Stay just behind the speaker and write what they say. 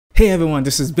Hey everyone,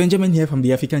 this is Benjamin here from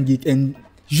the African Geek, and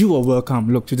you are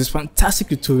welcome to this fantastic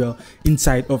tutorial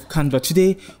inside of Canva.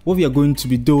 Today what we are going to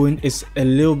be doing is a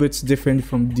little bit different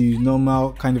from the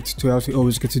normal kind of tutorials we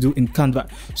always get to do in Canva.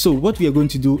 So what we are going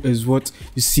to do is what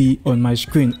you see on my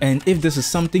screen, and if this is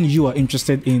something you are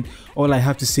interested in, all I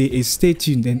have to say is stay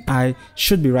tuned, and I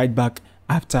should be right back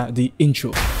after the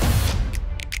intro.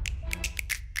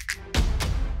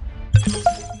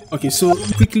 Okay, so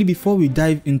quickly before we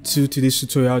dive into today's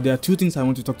tutorial, there are two things I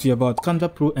want to talk to you about: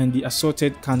 Canva Pro and the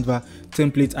assorted Canva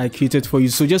template I created for you.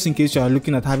 So just in case you are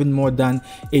looking at having more done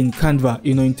in Canva,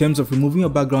 in terms of removing your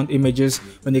background images,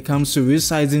 when it comes to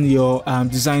resizing your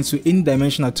designs to any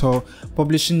dimension at all,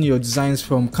 publishing your designs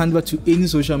from Canva to any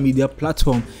social media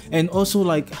platform, and also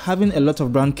like having a lot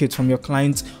of brand kits from your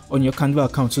clients on your Canva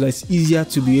account, so that it's easier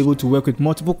to be able to work with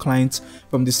multiple clients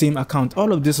from the same account.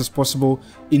 All of this is possible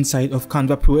inside of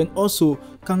Canva Pro. And also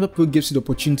Canva Pro gives you the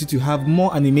opportunity to have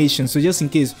more animation. So just in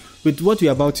case with what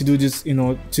we're about to do this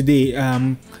today,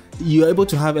 you're able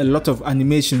to have a lot of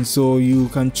animation, so you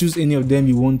can choose any of them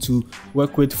you want to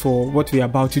work with for what we're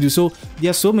about to do. So there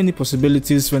are so many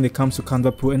possibilities when it comes to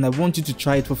Canva Pro, and I want you to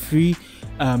try it for free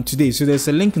today. So there's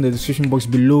a link in the description box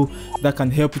below that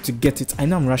can help you to get it. I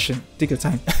know I'm rushing, take your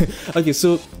time. Okay,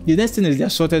 so the next thing is the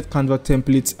assorted Canva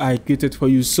templates I created for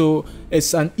you. So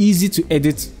it's an easy to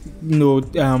edit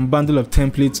bundle of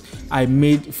templates I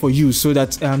made for you, so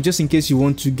that just in case you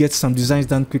want to get some designs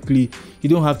done quickly, you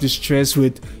don't have to stress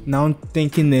with now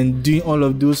thinking and doing all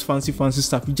of those fancy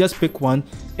stuff. You just pick one,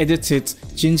 edit it,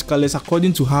 change colors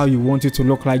according to how you want it to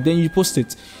look like, then you post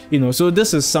it. So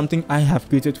this is something I have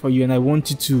created for you, and I want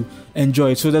you to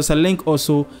enjoy it. So there's a link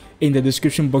also in the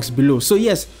description box below. So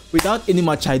yes, without any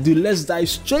much ado, let's dive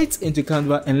straight into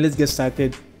Canva and let's get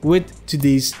started with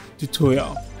today's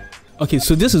tutorial. Okay,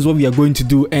 so this is what we are going to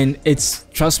do, and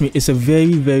trust me, it's a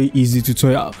very easy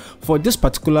tutorial. For this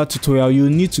particular tutorial, you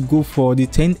need to go for the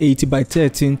 1080 by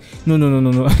 13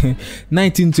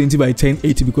 1920 by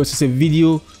 1080, because it's a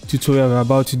video tutorial we're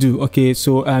about to do. Okay,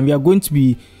 so we are going to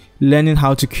be learning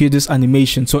how to create this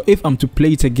animation. So if I'm to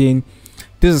play it again,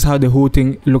 this is how the whole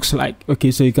thing looks like. Okay,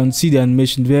 so you can see the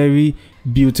animation, very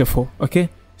beautiful. Okay,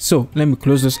 so let me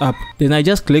close this up. Then I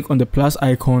just click on the plus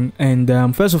icon,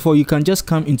 and first of all, you can just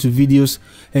come into videos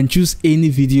and choose any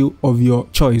video of your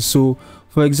choice. So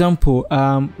for example,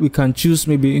 we can choose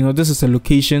maybe this is a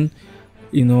location,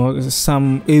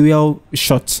 some aerial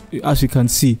shots, as you can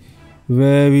see,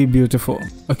 very beautiful.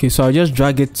 Okay, so I'll just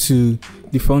drag it to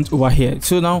the front over here.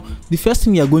 So now the first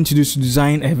thing we are going to do is to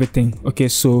design everything. Okay,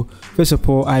 so first of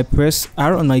all, I press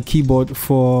R on my keyboard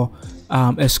for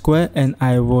a square, and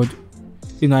I would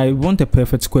I want a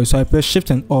perfect square, so I press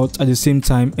Shift and Alt at the same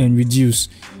time and reduce.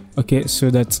 Okay, so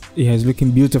that it is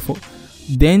looking beautiful.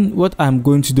 Then what I'm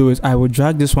going to do is I will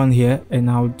drag this one here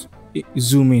and I'll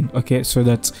zoom in. Okay, so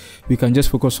that we can just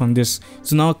focus on this.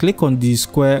 So now click on the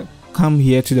square, come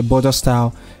here to the border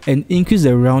style and increase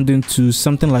the rounding to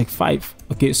something like 5.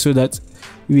 Okay, so that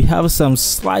we have some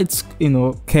slight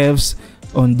curves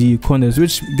on the corners,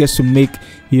 which gets to make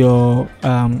your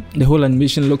the whole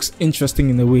animation looks interesting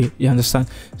in a way, you understand.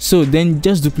 So then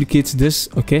just duplicate this,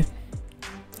 okay,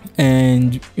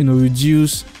 and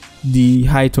reduce the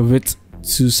height of it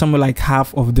to somewhere like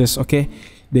half of this. Okay,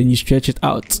 then you stretch it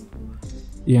out,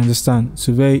 you understand.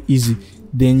 So very easy.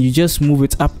 Then you just move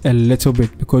it up a little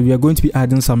bit, because we are going to be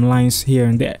adding some lines here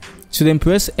and there. So then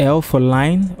press L for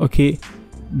line. Okay,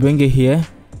 bring it here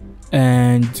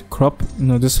and crop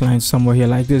this line somewhere here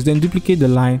like this. Then duplicate the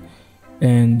line,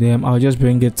 and I'll just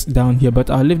bring it down here, but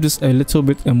I'll leave this a little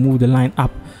bit and move the line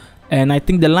up. And I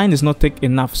think the line is not thick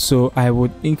enough, so I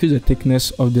would increase the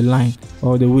thickness of the line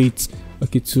or the weight,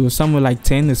 okay, to somewhere like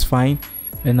 10 is fine.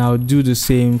 And I'll do the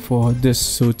same for this,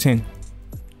 so 10.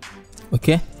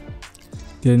 Okay,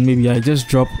 then maybe I just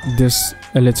drop this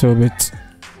a little bit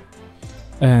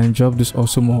and drop this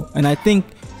also more. And I think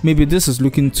maybe this is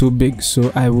looking too big,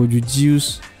 so I would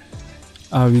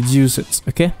I'll reduce it.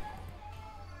 Okay,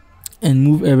 and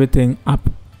move everything up,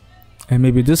 and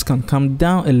maybe this can come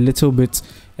down a little bit,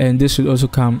 and this should also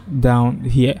come down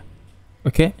here.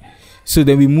 Okay, so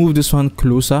then we move this one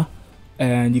closer,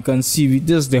 and you can see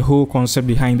this is the whole concept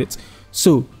behind it.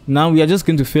 So now we are just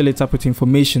going to fill it up with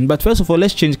information, but first of all,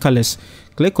 let's change colors.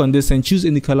 Click on this and choose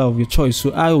any color of your choice.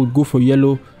 So I would go for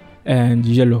yellow and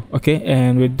yellow. Okay,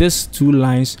 and with these two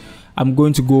lines, I'm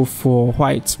going to go for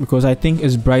white, because I think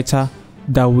it's brighter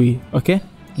that way. Okay,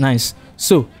 nice.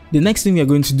 So the next thing we are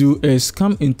going to do is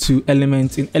come into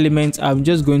element. In element, I'm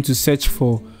just going to search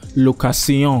for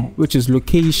location, which is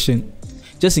location,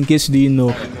 just in case you didn't know.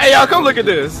 Hey y'all, come look at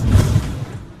this.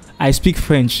 I speak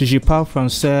French. Je parle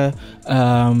français.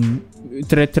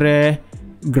 très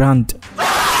grand.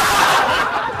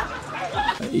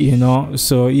 You know,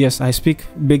 so yes, I speak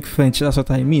big French, that's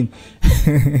what I mean.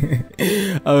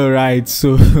 All right,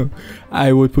 so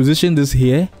I would position this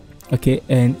here, okay,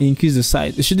 and increase the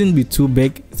size. It shouldn't be too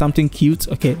big, something cute,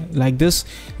 okay, like this.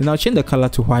 Then I'll change the color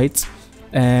to white,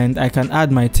 and I can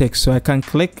add my text. So I can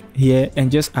click here and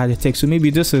just add a text. So maybe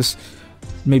this is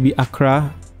maybe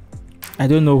Accra. I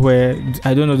don't know where,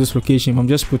 I don't know this location. I'm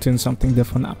just putting something there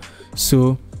for now.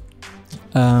 So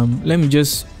let me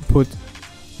just put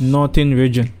Northern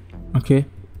region, okay,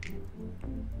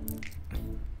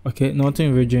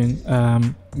 Northern region,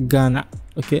 Ghana,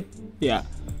 okay, yeah,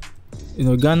 you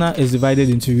know, Ghana is divided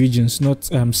into regions, not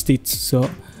states. So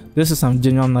this is some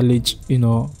general knowledge, you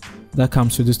know, that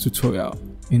comes to this tutorial,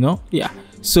 you know, yeah.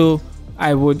 So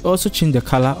I would also change the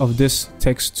color of this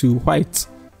text to white,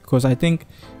 because I think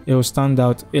it will stand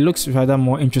out. It looks rather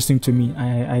more interesting to me.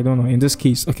 I don't know in this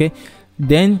case, okay.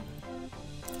 Then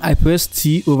I press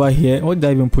T over here. What did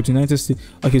I even put? United States.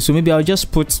 Okay, so maybe I'll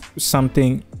just put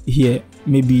something here,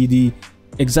 maybe the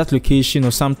exact location or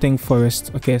something,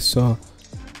 forest. Okay, so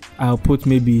I'll put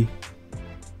maybe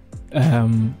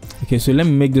okay, so let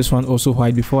me make this one also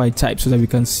white before I type, so that we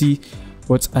can see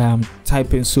what I am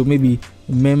typing. So maybe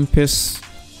Memphis,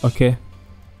 okay,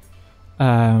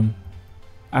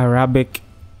 Arabic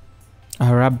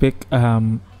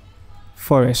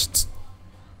forest.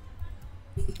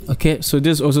 Okay, so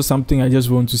this is also something I just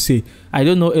want to say. I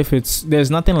don't know if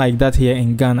there's nothing like that here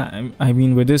in Ghana, I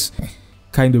mean, with this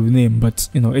kind of name, but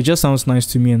you know, it just sounds nice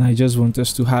to me and I just want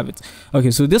us to have it.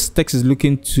 Okay, so this text is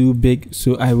looking too big,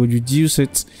 so I would reduce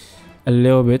it a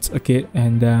little bit, okay,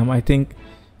 and I think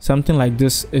something like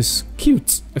this is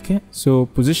cute. Okay, so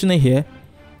position it here,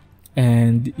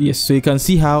 and yes, so you can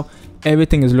see how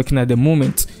everything is looking at the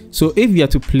moment. So if you are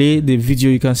to play the video,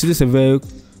 you can see this is a very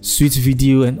sweet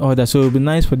video and all that, so it'll be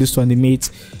nice for this to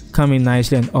animate, come in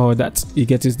nicely and all that. You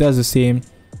get it? That's the same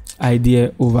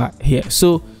idea over here.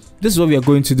 So this is what we are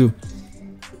going to do.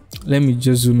 Let me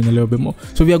just zoom in a little bit more.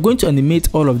 So we are going to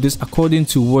animate all of this according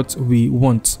to what we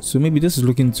want. So maybe this is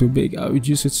looking too big, I'll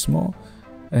reduce it small,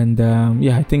 and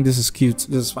yeah, I think this is cute.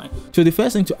 This is fine. So the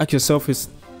first thing to ask yourself is,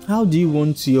 how do you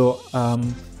want your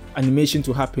animation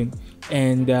to happen?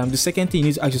 And the second thing you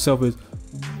need to ask yourself is,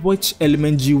 which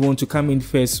element do you want to come in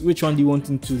first? Which one do you want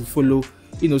them to follow?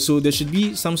 You know, so there should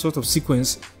be some sort of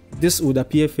sequence. This would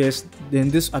appear first, then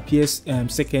this appears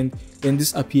second, then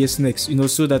this appears next, you know,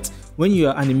 so that when you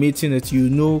are animating it, you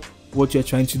know what you're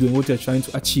trying to do and what you're trying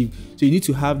to achieve. So you need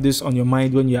to have this on your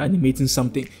mind when you're animating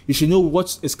something. You should know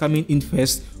what is coming in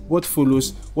first, what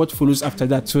follows after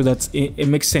that, so that it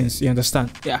makes sense. You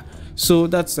understand? Yeah. So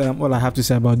that's all I have to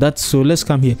say about that. So let's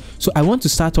come here. So I want to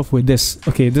start off with this,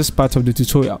 okay, this part of the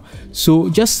tutorial. So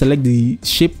just select the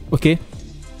shape, okay,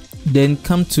 then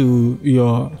come to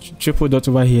your triple dot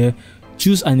over here,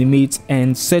 choose animate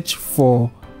and search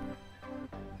for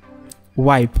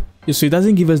wipe. So it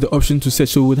doesn't give us the option to search,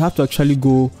 so we would have to actually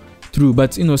go through.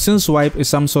 But you know, since wipe is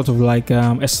some sort of like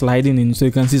a sliding in, so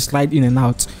you can see slide in and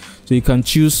out, so you can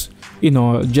choose, you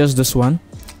know, just this one.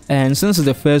 And since it's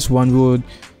the first one, we would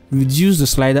reduce the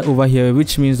slider over here,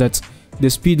 which means that the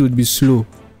speed would be slow,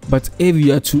 but if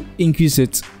you are to increase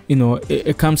it, you know,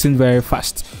 it comes in very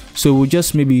fast. So we'll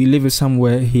just maybe leave it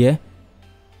somewhere here,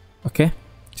 okay,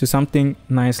 so something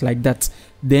nice like that.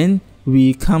 Then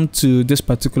we come to this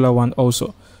particular one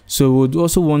also, so we'd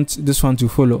also want this one to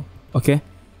follow, okay.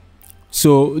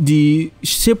 So the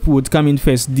shape would come in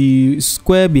first, the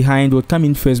square behind would come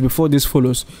in first before this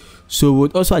follows, so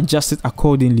we'll also adjust it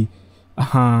accordingly.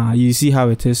 You see how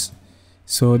it is?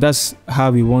 So that's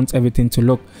how we want everything to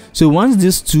look. So once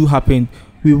these two happen,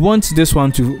 we want this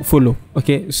one to follow,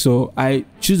 okay. So I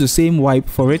choose the same wipe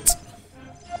for it,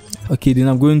 okay, then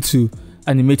I'm going to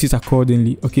animate it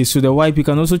accordingly. Okay, so the wipe you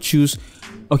can also choose,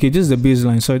 okay, this is the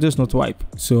baseline, so this is not wipe,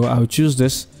 so I'll choose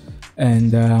this,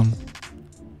 and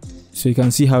so you can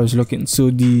see how it's looking.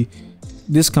 So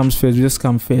this comes first, this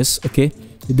comes first, okay.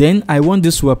 Then I want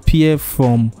this to appear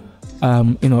from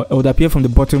you know, it would appear from the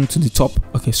bottom to the top,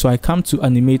 okay. So I come to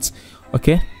animate,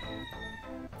 okay,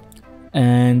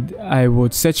 and I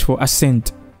would search for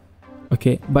ascend,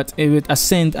 okay, but with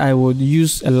ascend I would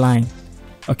use a line,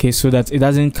 okay, so that it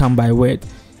doesn't come by word.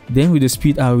 Then with the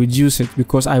speed I'll reduce it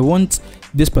because I want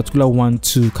this particular one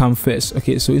to come first,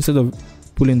 okay. So instead of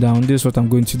pulling down, this is what I'm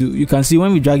going to do. You can see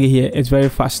when we drag it here, it's very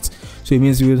fast, so it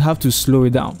means we will have to slow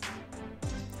it down,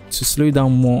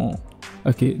 more.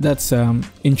 Okay, that's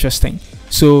interesting.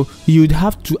 So you'd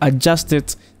have to adjust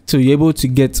it to be able to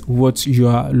get what you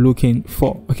are looking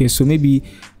for. Okay, so maybe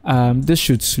this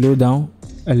should slow down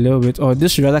a little bit, or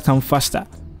this should rather come faster.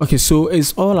 Okay, so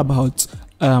it's all about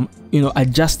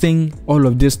adjusting all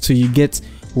of this till you get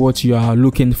what you are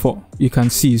looking for. You can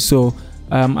see. So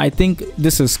I think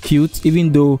this is cute,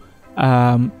 even though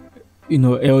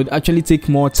it would actually take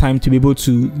more time to be able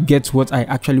to get what I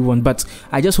actually want, but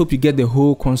I just hope you get the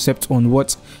whole concept on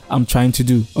what I'm trying to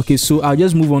do. Okay, so I'll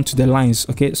just move on to the lines.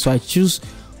 Okay, so I choose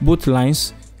both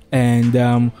lines, and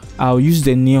I'll use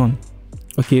the neon.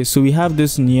 Okay, so we have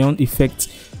this neon effect,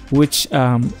 which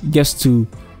gets to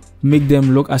make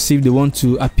them look as if they want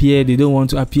to appear, they don't want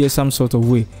to appear some sort of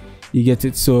way. You get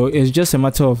it? So it's just a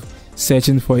matter of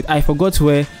searching for it. I forgot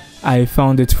where I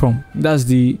found it from. That's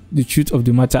the truth of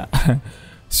the matter.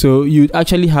 So you'd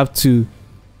actually have to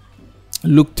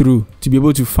look through to be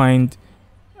able to find.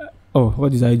 Oh,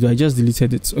 what did I do? I just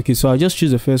deleted it. Okay, so I'll just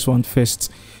choose the first one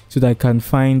first so that I can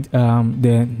find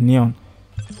the neon.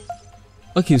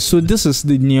 Okay, so this is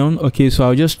the neon. Okay, so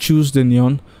I'll just choose the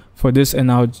neon for this,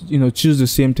 and I'll choose the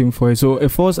same thing for it. So it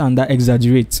falls under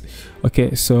exaggerate.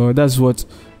 Okay, so that's what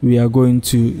we are going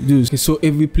to do. Okay, so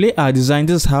if we play our design,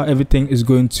 this is how everything is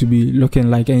going to be looking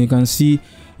like, and you can see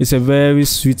it's a very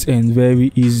sweet and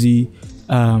very easy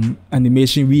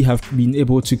animation we have been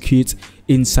able to create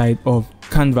inside of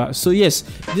Canva. So yes,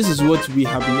 this is what we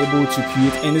have been able to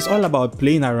create, and it's all about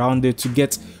playing around it to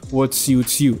get what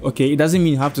suits you. Okay, it doesn't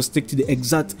mean you have to stick to the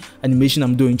exact animation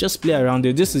I'm doing. Just play around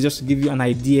it. This is just to give you an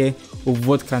idea of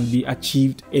what can be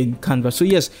achieved in Canva. So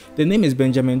yes, the name is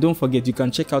Benjamin. Don't forget, you can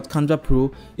check out Canva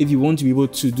Pro if you want to be able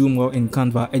to do more in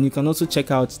Canva, and you can also check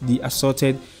out the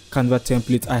assorted Canva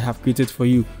template I have created for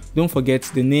you. Don't forget,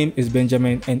 the name is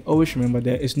Benjamin, and always remember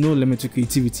there is no limit to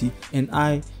creativity, and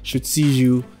I should see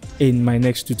you in my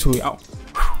next tutorial.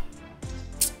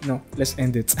 No, let's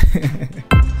end it.